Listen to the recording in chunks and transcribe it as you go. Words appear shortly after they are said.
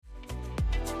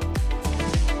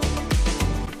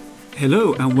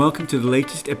Hello and welcome to the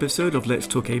latest episode of Let's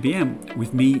Talk ABM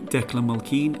with me, Declan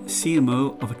Mulkeen,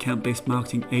 CMO of account-based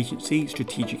marketing agency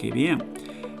Strategic ABM.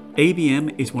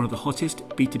 ABM is one of the hottest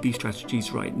B2B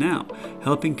strategies right now,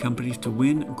 helping companies to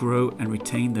win, grow and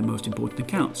retain their most important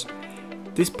accounts.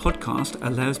 This podcast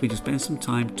allows me to spend some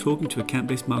time talking to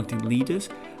account-based marketing leaders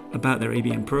about their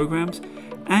ABM programs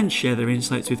and share their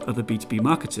insights with other B2B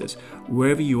marketers,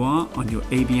 wherever you are on your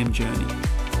ABM journey.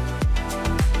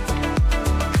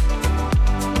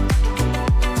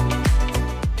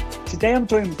 Today I'm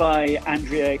joined by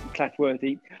Andrea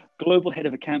Clatworthy, Global Head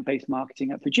of Account-Based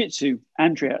Marketing at Fujitsu.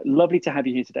 Andrea, lovely to have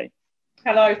you here today.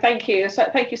 Hello, thank you.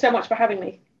 Thank you so much for having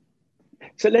me.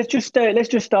 So let's just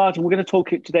start, and we're going to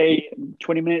talk today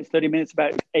 20 minutes, 30 minutes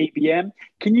about ABM.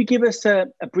 Can you give us a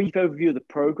brief overview of the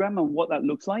program and what that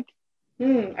looks like?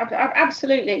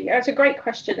 Absolutely. It's a great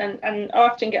question, and I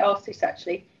often get asked this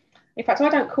actually. In fact, I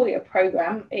don't call it a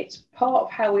program. It's part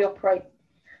of how we operate.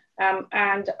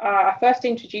 I first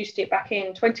introduced it back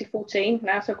in 2014,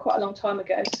 now so quite a long time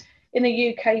ago, in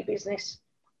the UK business,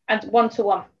 and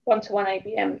one-to-one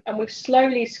ABM. And we've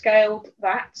slowly scaled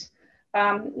that,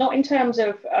 not in terms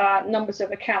of numbers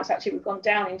of accounts, actually we've gone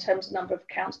down in terms of number of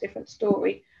accounts, different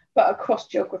story, but across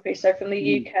geography. So from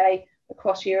the UK,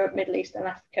 across Europe, Middle East and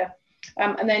Africa.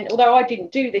 And then, although I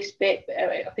didn't do this bit,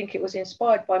 I think it was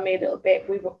inspired by me a little bit,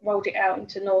 we rolled it out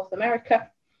into North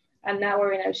America, and now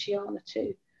we're in Oceania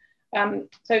too.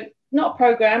 So not a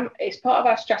program, it's part of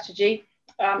our strategy,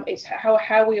 it's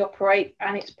how we operate,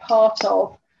 and it's part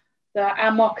of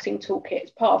our marketing toolkit.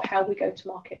 It's part of how we go to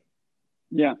market.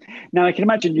 Yeah. Now I can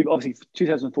imagine you've obviously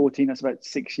 2014, that's about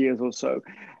 6 years or so.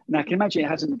 Now I can imagine it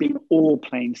hasn't been all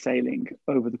plain sailing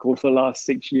over the course of the last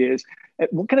 6 years.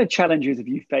 What kind of challenges have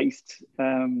you faced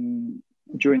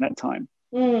during that time?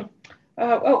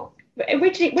 Well,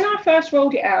 originally, when I first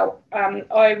rolled it out,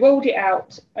 I rolled it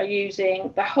out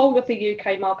using the whole of the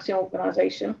UK marketing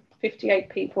organisation, 58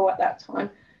 people at that time,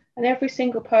 and every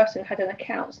single person had an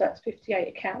account. So that's 58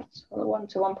 accounts on a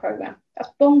one-to-one program. That's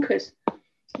bonkers.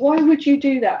 Why would you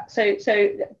do that? So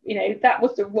that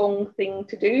was the wrong thing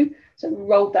to do. So we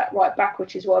rolled that right back,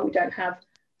 which is why we don't have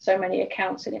so many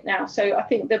accounts in it now. So I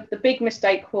think the big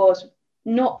mistake was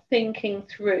not thinking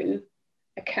through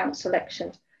account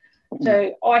selection.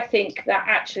 So I think that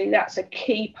actually that's a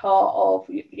key part of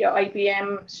your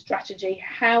ABM strategy.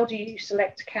 How do you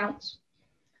select accounts?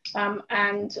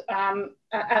 And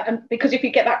because if you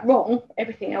get that wrong,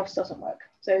 everything else doesn't work.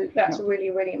 So that's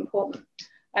really, really important.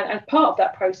 And part of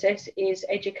that process is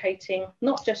educating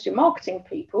not just your marketing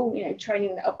people,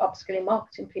 training, upskilling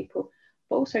marketing people,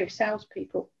 but also your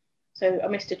salespeople. So I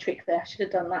missed a trick there. I should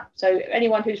have done that. So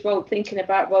anyone who's thinking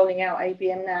about rolling out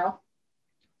ABM now,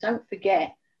 don't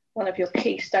forget, one of your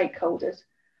key stakeholders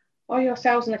are your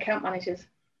sales and account managers.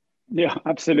 Yeah,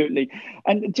 absolutely.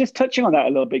 And just touching on that a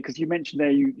little bit, because you mentioned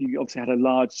there you obviously had a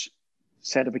large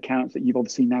set of accounts that you've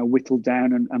obviously now whittled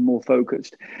down and more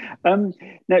focused. Now,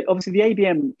 obviously the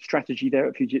ABM strategy there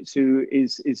at Fujitsu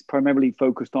is primarily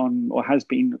focused on, or has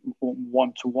been, on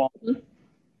one-to-one.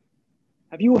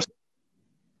 Have you also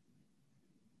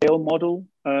a model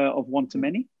of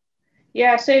one-to-many?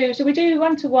 Yeah, so we do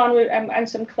one-to-one and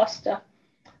some cluster.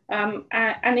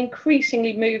 And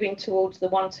increasingly moving towards the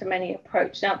one-to-many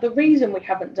approach. Now, the reason we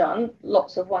haven't done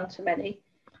lots of one-to-many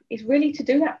is really to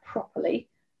do that properly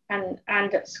and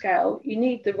at scale, you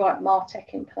need the right MarTech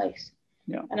in place.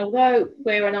 Yeah. And although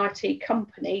we're an IT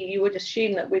company, you would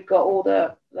assume that we've got all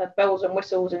the bells and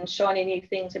whistles and shiny new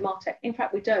things in MarTech. In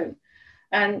fact, we don't.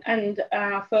 And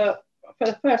for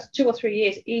the first 2 or 3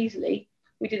 years, easily,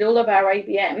 we did all of our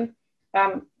ABM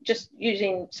just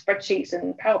using spreadsheets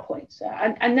and PowerPoints,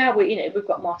 and now we've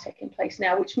got MarTech in place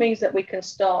now, which means that we can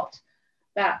start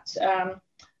that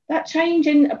change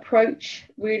in approach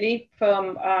really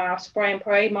from spray and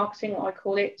pray marketing, I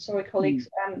call it. Sorry, colleagues,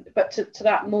 but to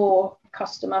that more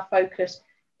customer focused,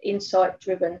 insight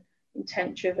driven,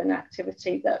 intent driven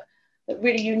activity that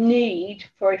really you need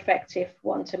for effective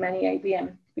one-to-many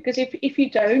ABM. Because if you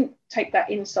don't take that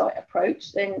insight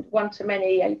approach, then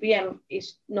one-to-many ABM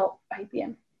is not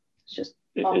ABM. It's just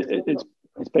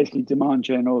it's basically demand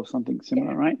gen or something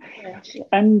similar, right? Yeah.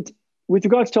 And with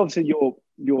regards to obviously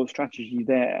your strategy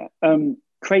there,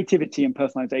 creativity and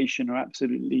personalization are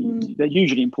absolutely they're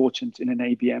usually important in an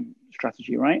ABM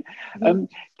strategy, right? Can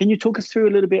you talk us through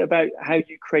a little bit about how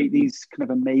you create these kind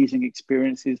of amazing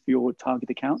experiences for your target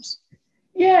accounts?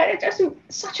 Yeah, that's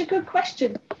such a good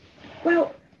question.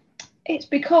 Well, it's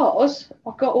because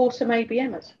I've got awesome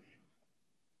ABMers.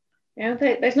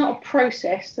 There's not a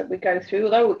process that we go through,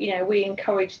 although we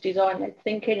encourage design-led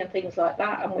thinking and things like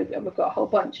that, and we've got a whole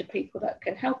bunch of people that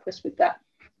can help us with that.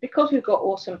 because we've got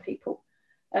awesome people.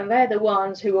 And they're the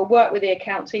ones who will work with the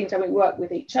account teams, and we work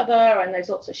with each other, and there's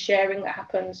lots of sharing that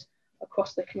happens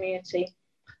across the community.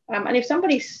 And if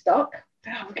somebody's stuck,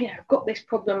 I've got this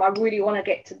problem, I really want to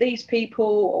get to these people,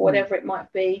 or whatever it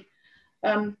might be,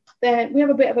 then we have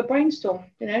a bit of a brainstorm,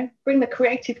 bring the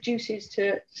creative juices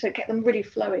to get them really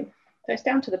flowing. So it's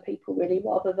down to the people really,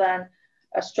 rather than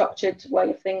a structured way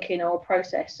of thinking or a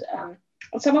process.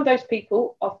 And some of those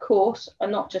people, of course, are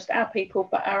not just our people,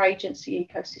 but our agency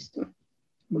ecosystem.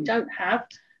 We don't have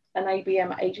an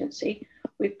ABM agency.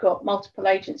 We've got multiple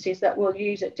agencies that we'll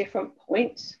use at different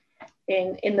points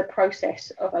in the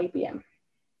process of ABM.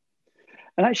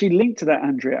 And actually linked to that,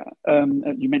 Andrea,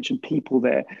 you mentioned people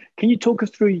there. Can you talk us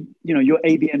through, your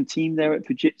ABM team there at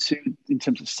Fujitsu in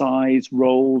terms of size,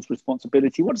 roles,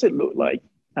 responsibility? What does it look like,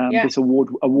 this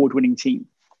award-winning team?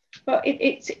 Well,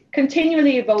 it's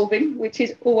continually evolving, which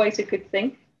is always a good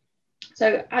thing.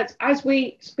 So as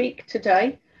we speak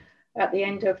today, at the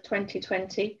end of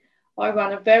 2020, I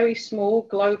run a very small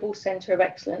global centre of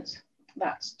excellence.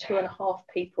 That's 2.5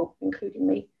 people, including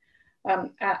me.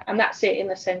 And that's it in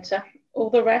the centre. All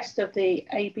the rest of the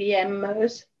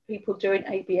ABMers, people doing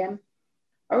ABM,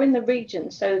 are in the region.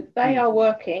 So they are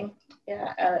working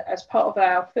as part of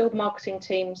our field marketing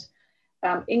teams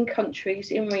in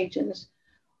countries, in regions.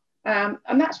 And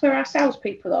that's where our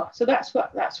salespeople are. So that's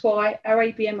why our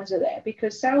ABMers are there,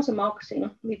 because sales and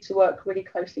marketing need to work really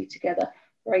closely together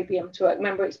for ABM to work.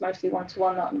 Remember, it's mostly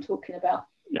one-to-one that I'm talking about.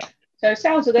 Yeah. So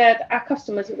sales are there, our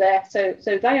customers are there. So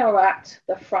they are at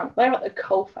the front, they're at the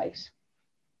coalface.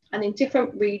 And in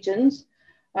different regions,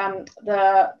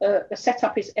 the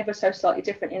setup is ever so slightly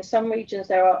different. In some regions,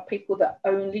 there are people that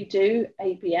only do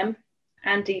ABM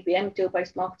and DBM,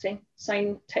 deal-based marketing,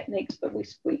 same techniques, but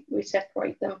we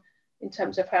separate them in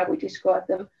terms of how we describe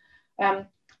them.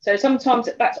 So sometimes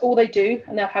that's all they do,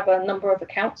 and they'll have a number of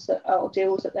accounts or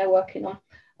deals that they're working on.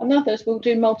 And others will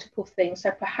do multiple things.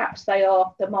 So perhaps they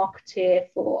are the marketeer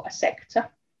for a sector,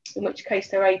 in which case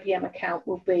their ABM account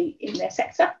will be in their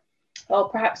sector. Or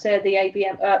perhaps they're the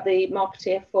the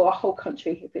marketeer for a whole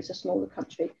country, if it's a smaller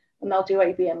country, and they'll do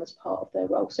ABM as part of their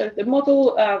role. So the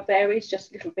model varies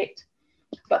just a little bit,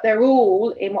 but they're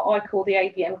all in what I call the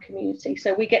ABM community.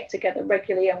 So we get together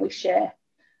regularly and we share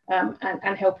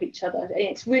and help each other. And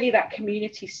it's really that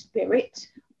community spirit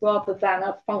rather than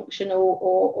a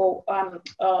functional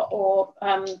or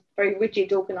very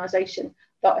rigid organisation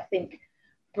that I think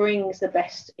brings the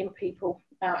best in people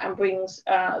and brings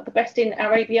the best in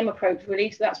our ABM approach, really.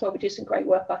 So that's why we do some great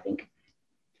work, I think.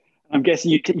 I'm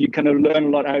guessing you kind of learn a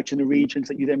lot out in the regions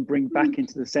that you then bring back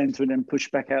into the centre and then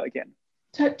push back out again.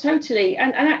 Totally.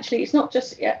 And actually, it's not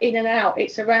just in and out,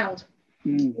 it's around.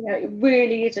 It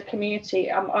really is a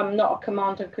community. I'm not a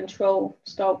command and control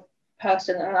style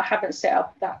person, and I haven't set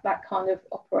up that kind of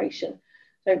operation.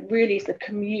 So it really is the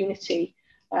community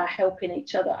helping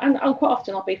each other. And quite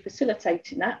often I'll be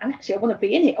facilitating that. And actually, I want to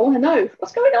be in it. I want to know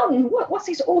what's going on. What's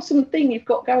this awesome thing you've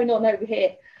got going on over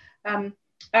here? And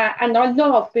I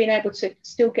love being able to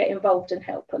still get involved and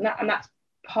help. And that's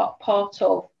part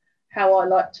of how I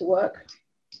like to work.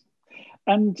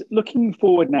 And looking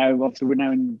forward now, obviously we're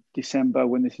now in December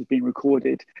when this is being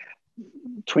recorded.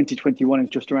 2021 is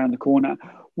just around the corner.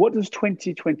 What does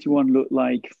 2021 look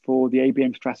like for the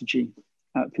ABM strategy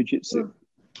at Fujitsu?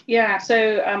 Yeah,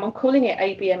 so I'm calling it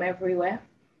ABM everywhere.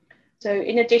 So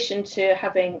in addition to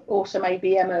having awesome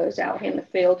ABMers out in the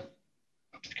field,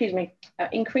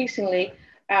 increasingly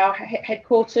our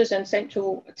headquarters and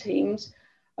central teams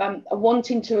are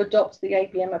wanting to adopt the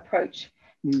ABM approach.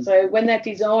 So when they're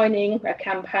designing a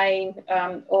campaign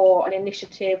or an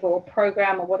initiative or a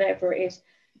program or whatever it is,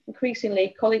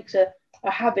 increasingly colleagues are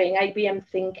having ABM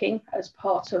thinking as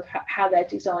part of how they're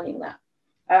designing that.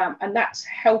 And that's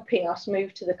helping us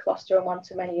move to the cluster and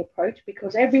one-to-many approach,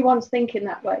 because everyone's thinking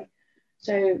that way.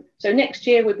 So next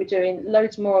year we'll be doing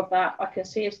loads more of that. I can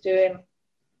see us doing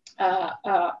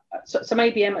some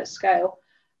ABM at scale.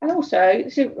 And also,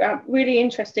 this is really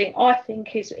interesting, I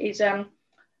think, is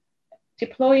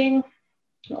deploying,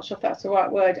 I'm not sure if that's the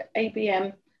right word,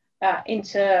 ABM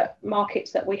into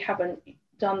markets that we haven't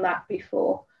done that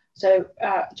before. So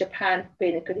Japan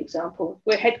being a good example.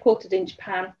 We're headquartered in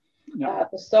Japan. Yeah.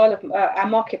 The style of our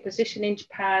market position in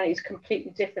Japan is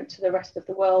completely different to the rest of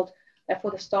the world.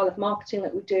 Therefore, the style of marketing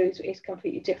that we do is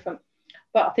completely different.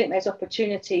 But I think there's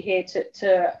opportunity here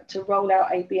to roll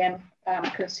out ABM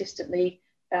consistently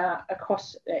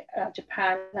across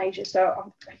Japan and Asia.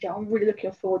 So I'm really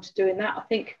looking forward to doing that. I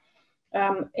think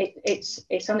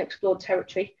it's unexplored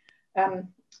territory, and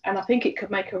I think it could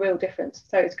make a real difference.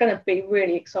 So it's going to be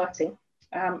really exciting.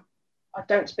 I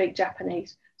don't speak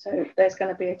Japanese, So there's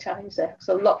going to be a challenge there.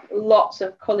 So lots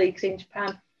of colleagues in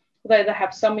Japan, although they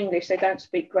have some English, they don't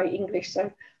speak great English. So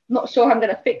I'm not sure I'm going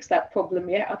to fix that problem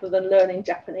yet, other than learning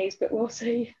Japanese, but we'll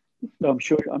see. I'm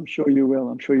sure you will.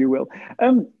 I'm sure you will.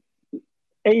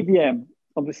 ABM,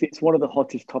 obviously, it's one of the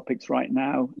hottest topics right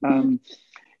now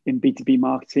in B2B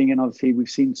marketing. And obviously, we've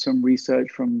seen some research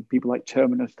from people like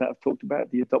Terminus that have talked about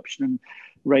the adoption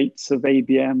rates of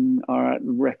ABM are at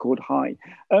record high.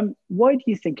 Why do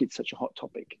you think it's such a hot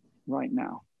topic right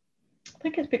now? I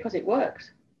think it's because it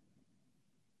works.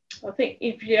 I think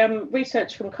if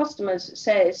research from customers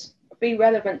says, be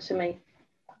relevant to me,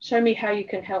 show me how you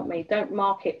can help me, don't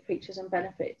market features and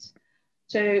benefits.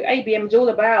 So ABM is all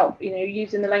about,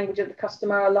 using the language of the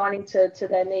customer, aligning to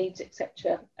their needs,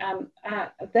 etc.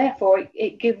 Therefore,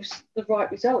 it gives the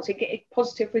right results. It gets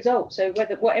positive results. So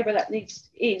whatever that needs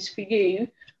is for you,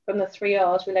 from the 3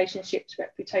 R's: relationships,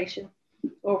 reputation,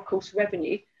 or of course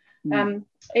revenue,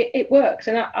 it works.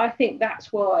 And I think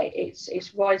that's why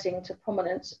it's rising to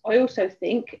prominence. I also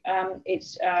think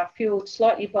it's fueled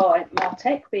slightly by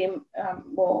MarTech being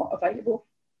more available,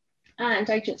 and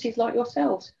agencies like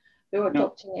yourselves who are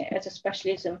adopting it as a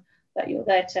specialism that you're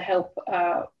there to help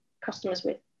customers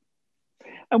with.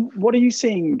 And what are you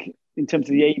seeing in terms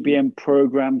of the ABM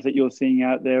programs that you're seeing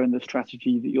out there and the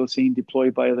strategy that you're seeing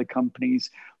deployed by other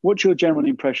companies? What's your general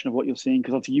impression of what you're seeing?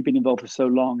 Because obviously you've been involved for so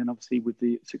long, and obviously with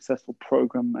the successful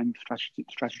program and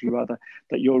strategy rather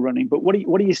that you're running. But what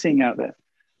are you seeing out there?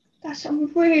 That's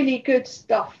some really good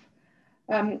stuff.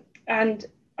 And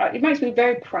it makes me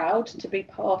very proud to be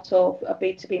part of a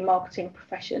B2B marketing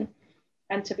profession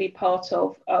and to be part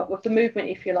of the movement,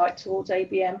 if you like, towards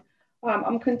ABM.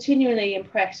 I'm continually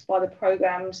impressed by the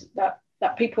programs that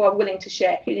people are willing to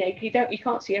share. You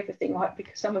can't see everything, right?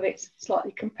 Because some of it's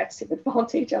slightly competitive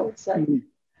advantage, I would say.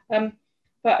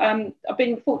 But I've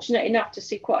been fortunate enough to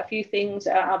see quite a few things.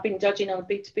 I've been judging on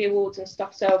the B2B awards and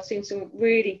stuff, so I've seen some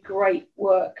really great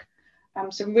work,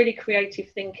 some really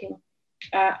creative thinking.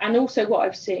 And also what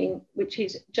I've seen, which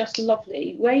is just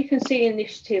lovely, where you can see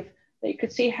initiative, that you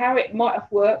could see how it might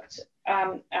have worked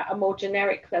at a more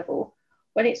generic level,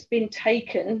 when it's been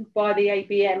taken by the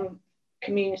ABM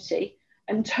community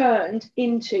and turned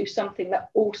into something that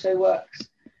also works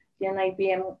in an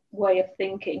ABM way of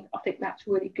thinking. I think that's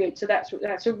really good. So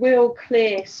that's a real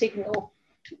clear signal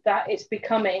that it's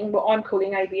becoming what I'm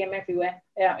calling ABM everywhere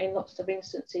in lots of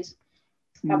instances.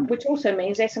 Which also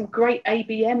means there's some great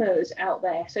ABMers out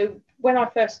there. So when I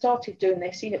first started doing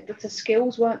this, the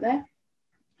skills weren't there,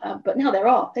 but now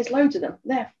there's loads of them.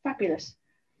 They're fabulous.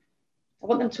 I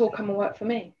want them to all come and work for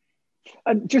me.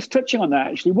 And just touching on that,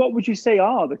 actually, what would you say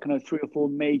are the kind of 3 or 4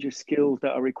 major skills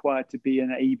that are required to be an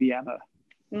ABMer?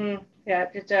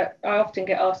 I often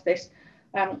get asked this.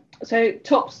 So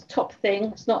top thing,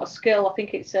 it's not a skill, I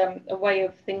think it's a way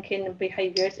of thinking and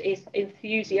behaviours, is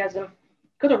enthusiasm.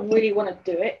 Got to really want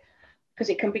to do it, because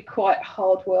it can be quite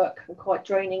hard work and quite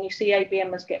draining. You see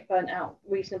ABMers get burnt out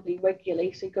reasonably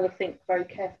regularly, so you've got to think very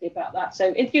carefully about that.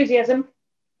 So enthusiasm,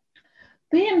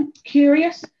 being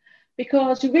curious,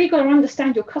 because you've really got to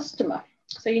understand your customer.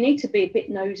 So you need to be a bit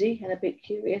nosy and a bit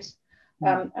curious.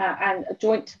 And a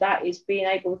joint to that is being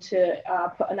able to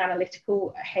put an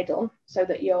analytical head on, so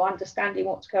that you're understanding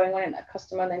what's going on in that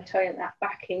customer and then turning that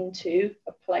back into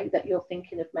a play that you're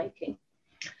thinking of making.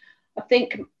 I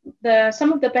think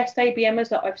some of the best ABMers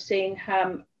that I've seen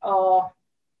have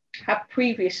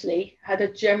previously had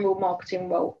a general marketing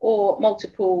role or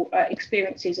multiple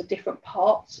experiences of different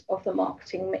parts of the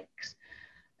marketing mix.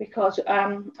 Because,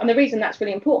 and the reason that's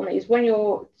really important is when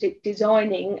you're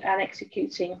designing and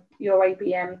executing your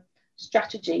ABM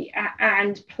strategy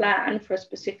and plan for a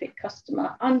specific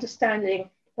customer, understanding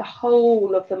the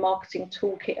whole of the marketing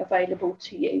toolkit available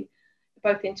to you,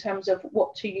 both in terms of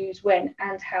what to use when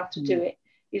and how to do it,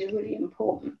 is really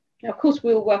important. Now, of course,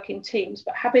 we all work in teams,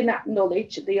 but having that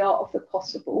knowledge, the art of the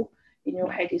possible in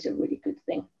your head, is a really good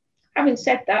thing. Having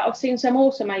said that, I've seen some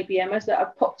awesome ABMers that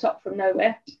have popped up from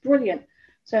nowhere. It's brilliant.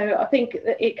 So I think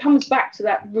it comes back to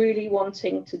that really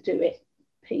wanting to do it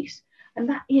piece. And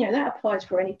that, that applies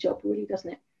for any job, really,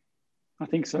 doesn't it? I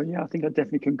think so, yeah. I think I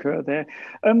definitely concur there.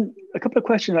 A couple of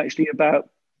questions, actually, about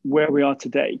where we are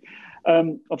today.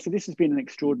 Obviously, this has been an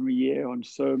extraordinary year on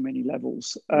so many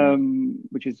levels,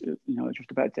 which is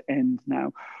just about to end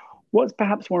now. What's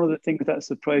perhaps one of the things that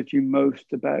surprised you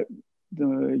most about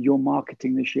your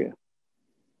marketing this year?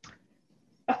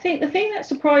 I think the thing that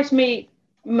surprised me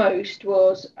most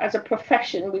was, as a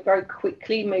profession, we very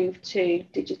quickly moved to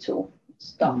digital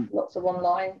stuff, lots of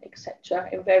online, etc.,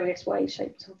 in various ways,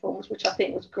 shapes and forms, which I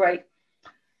think was great.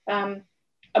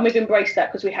 and we've embraced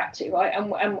that because we had to, right?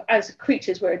 And as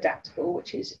creatures, we're adaptable,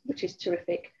 which is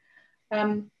terrific.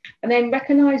 And then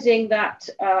recognizing that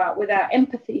with our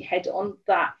empathy head on,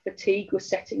 that fatigue was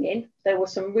setting in. There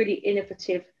was some really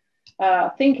innovative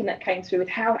thinking that came through with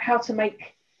how to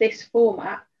make this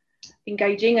format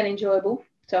engaging and enjoyable.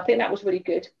 So I think that was really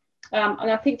good.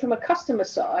 And I think from a customer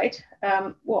side,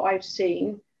 what I've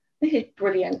seen, this is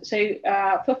brilliant. So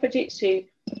for Fujitsu,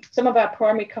 some of our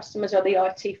primary customers are the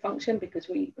IT function because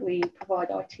we provide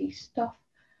IT stuff.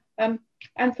 And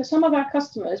for some of our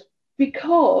customers,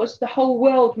 because the whole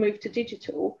world moved to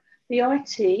digital, the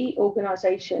IT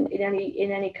organization in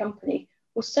any company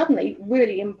was suddenly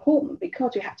really important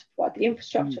because we had to provide the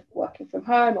infrastructure for working from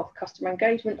home or for customer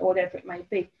engagement or whatever it may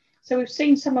be. So we've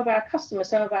seen some of our customers,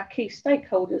 some of our key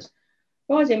stakeholders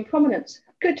rise in prominence.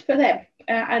 Good for them.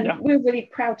 And we're really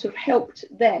proud to have helped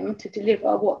them to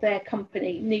deliver what their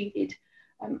company needed,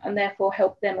 and therefore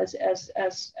help them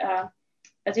as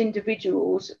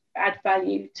individuals add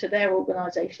value to their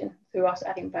organisation through us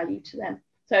adding value to them.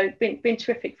 So been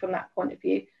terrific from that point of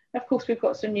view. And of course, we've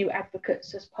got some new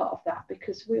advocates as part of that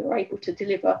because we were able to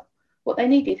deliver what they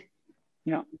needed.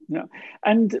 Yeah.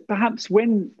 And perhaps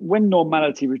when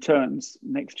normality returns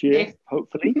next year,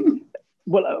 hopefully,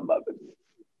 well,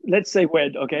 let's say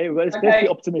when, okay? Let's be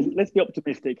optimistic. Let's be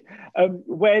optimistic.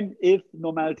 If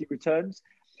normality returns,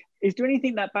 is there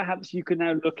anything that perhaps you can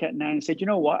now look at now and say, you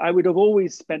know what, I would have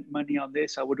always spent money on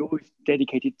this. I would have always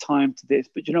dedicated time to this.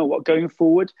 But you know what, going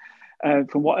forward,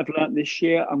 from what I've learned this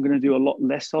year, I'm going to do a lot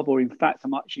less of, or in fact,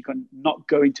 I'm actually not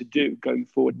going to do going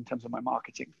forward in terms of my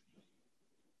marketing.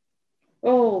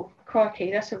 Oh,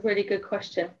 crikey, that's a really good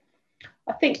question.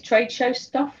 I think trade show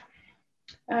stuff.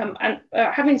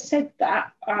 Having said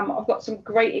that, I've got some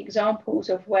great examples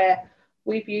of where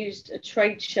we've used a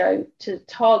trade show to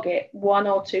target one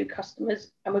or two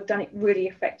customers, and we've done it really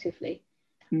effectively.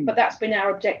 But that's been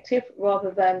our objective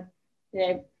rather than,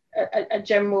 a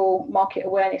general market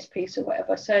awareness piece or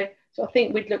whatever. So I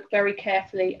think we'd look very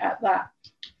carefully at that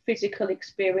physical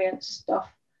experience stuff.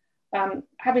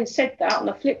 Having said that, on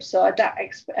the flip side, that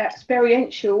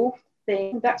experiential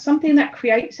thing, that's something that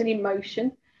creates an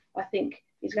emotion, I think,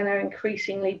 is going to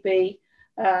increasingly be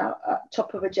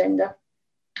top of agenda.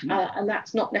 And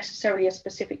that's not necessarily a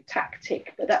specific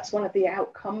tactic, but that's one of the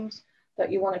outcomes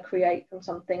that you want to create from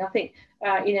something. I think,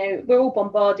 we're all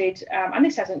bombarded, and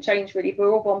this hasn't changed really,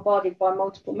 we're all bombarded by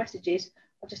multiple messages.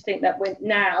 I just think that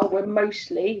we're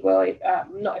mostly,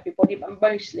 not everybody, but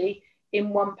mostly in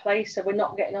one place. So we're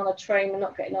not getting on a train, we're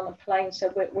not getting on a plane.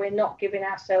 So we're not giving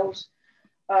ourselves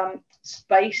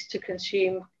space to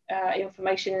consume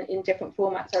information in different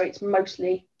formats. So it's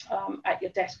mostly at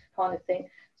your desk kind of thing.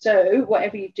 So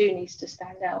whatever you do needs to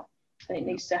stand out, and it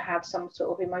needs to have some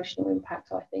sort of emotional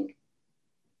impact, I think.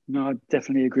 No, I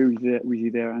definitely agree with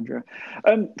you there, Andrea.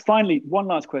 Finally, one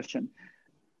last question.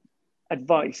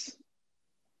 Advice.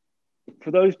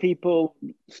 For those people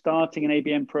starting an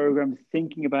ABM program,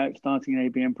 thinking about starting an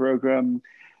ABM program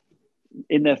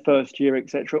in their first year,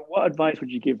 etc., what advice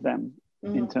would you give them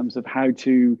in terms of how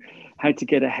to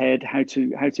get ahead, how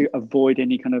to avoid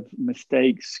any kind of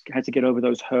mistakes, how to get over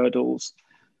those hurdles?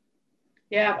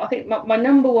 Yeah, I think my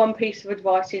number one piece of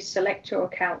advice is select your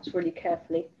accounts really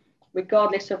carefully,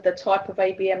 regardless of the type of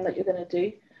ABM that you're going to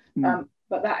do.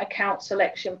 But that account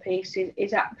selection piece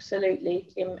is absolutely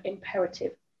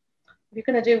imperative. If you're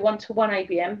going to do one-to-one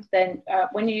ABM, then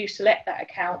when you select that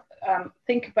account,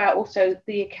 think about also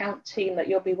the account team that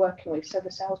you'll be working with. So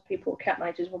the salespeople, account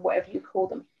managers, or whatever you call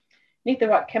them, need the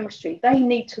right chemistry. They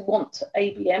need to want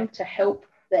ABM to help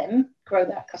them grow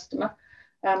that customer.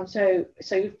 So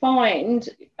find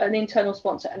an internal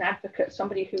sponsor, an advocate,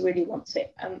 somebody who really wants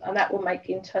it, and that will make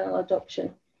internal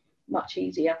adoption much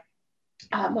easier.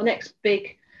 My next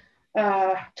big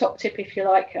top tip, if you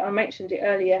like, I mentioned it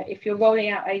earlier, if you're rolling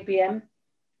out ABM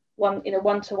in a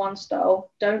one-to-one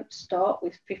style, don't start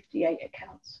with 58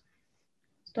 accounts.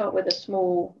 Start with a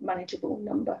small, manageable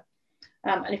number.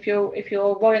 And if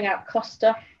you're rolling out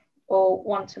cluster or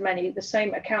one-to-many, the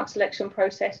same account selection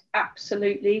process,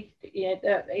 absolutely,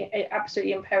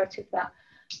 absolutely imperative that.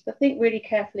 So think really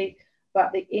carefully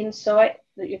about the insight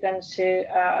that you're going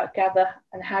to gather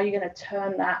and how you're going to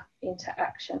turn that into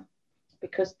action,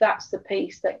 because that's the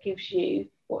piece that gives you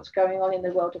what's going on in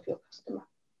the world of your customer.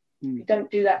 If you don't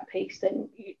do that piece, then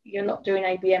you're not doing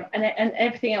ABM, and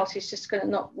everything else is just going to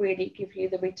not really give you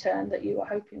the return that you were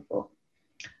hoping for.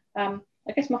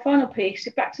 I guess my final piece,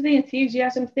 back to the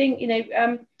enthusiasm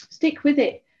thing, stick with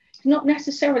it. It's not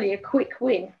necessarily a quick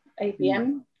win,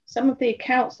 ABM. Some of the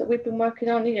accounts that we've been working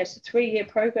on, it's a 3-year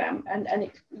program and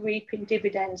it's reaping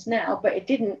dividends now, but it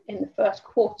didn't in the first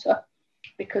quarter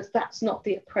because that's not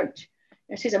the approach.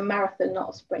 This is a marathon, not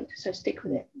a sprint, so stick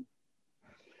with it.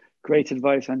 Great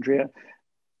advice, Andrea.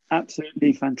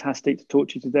 Absolutely fantastic to talk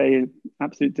to you today.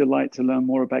 Absolute delight to learn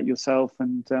more about yourself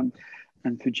and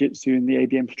Fujitsu and the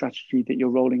ABM strategy that you're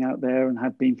rolling out there and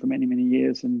have been for many, many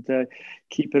years. And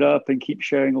keep it up and keep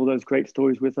sharing all those great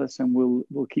stories with us, and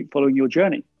we'll keep following your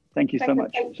journey. Thank you so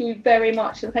much. Thank you very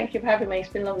much, and thank you for having me. It's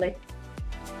been lovely.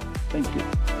 Thank you.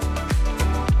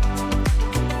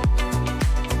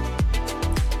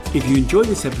 If you enjoyed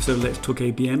this episode of Let's Talk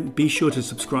ABM, be sure to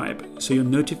subscribe so you're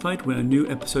notified when a new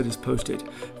episode is posted.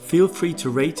 Feel free to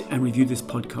rate and review this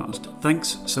podcast.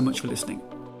 Thanks so much for listening.